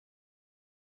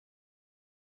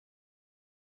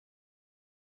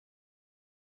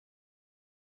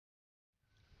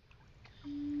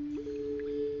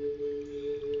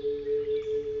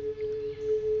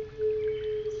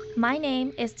My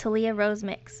name is Taleah Rose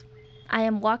Mix. I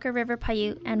am Walker River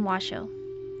Paiute and Washoe.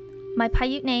 My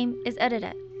Paiute name is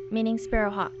Edidet, meaning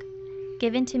sparrowhawk,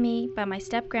 given to me by my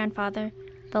step-grandfather,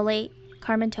 the late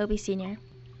Carmen Toby Sr.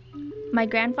 My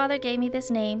grandfather gave me this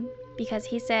name because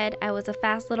he said I was a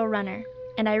fast little runner,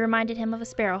 and I reminded him of a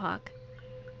sparrowhawk.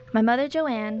 My mother,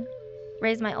 Joanne,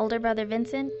 raised my older brother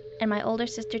Vincent and my older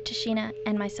sister Tashina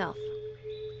and myself.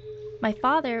 My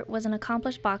father was an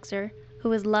accomplished boxer who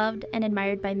was loved and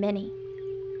admired by many.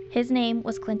 His name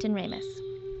was Clinton Ramus.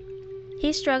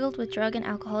 He struggled with drug and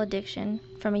alcohol addiction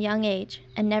from a young age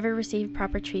and never received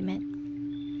proper treatment.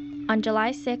 On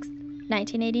July 6,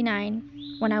 1989,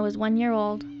 when I was 1 year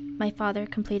old, my father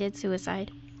completed suicide.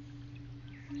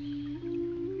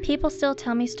 People still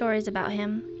tell me stories about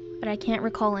him, but I can't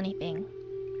recall anything.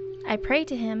 I pray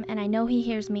to him and I know he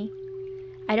hears me.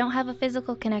 I don't have a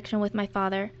physical connection with my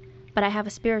father, but I have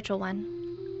a spiritual one.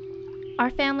 Our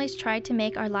families tried to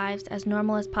make our lives as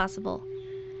normal as possible,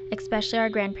 especially our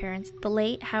grandparents, the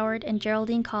late Howard and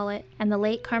Geraldine Collett and the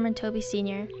late Carmen Toby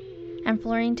Sr. and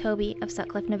Florine Toby of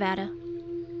Sutcliffe, Nevada.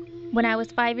 When I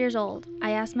was 5 years old,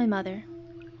 I asked my mother,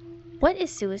 "What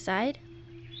is suicide?"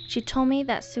 She told me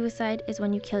that suicide is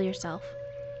when you kill yourself.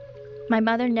 My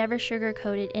mother never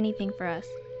sugarcoated anything for us.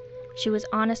 She was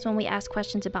honest when we asked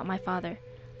questions about my father,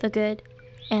 the good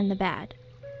and the bad.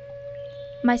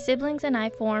 My siblings and I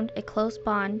formed a close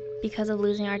bond because of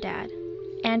losing our dad,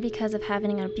 and because of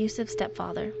having an abusive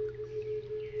stepfather.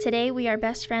 Today we are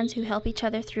best friends who help each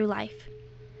other through life.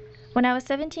 When I was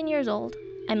 17 years old,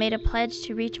 I made a pledge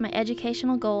to reach my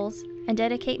educational goals and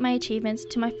dedicate my achievements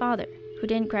to my father, who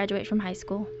didn't graduate from high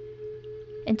school.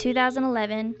 In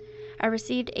 2011, I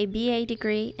received a BA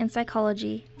degree in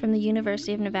psychology from the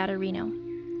University of Nevada, Reno.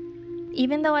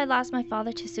 Even though I lost my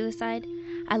father to suicide,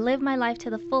 I live my life to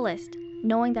the fullest,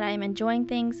 knowing that I am enjoying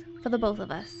things for the both of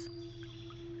us.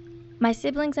 My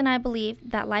siblings and I believe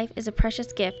that life is a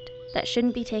precious gift that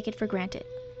shouldn't be taken for granted.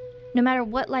 No matter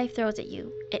what life throws at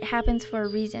you, it happens for a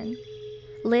reason.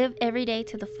 Live every day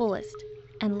to the fullest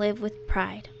and live with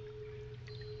pride.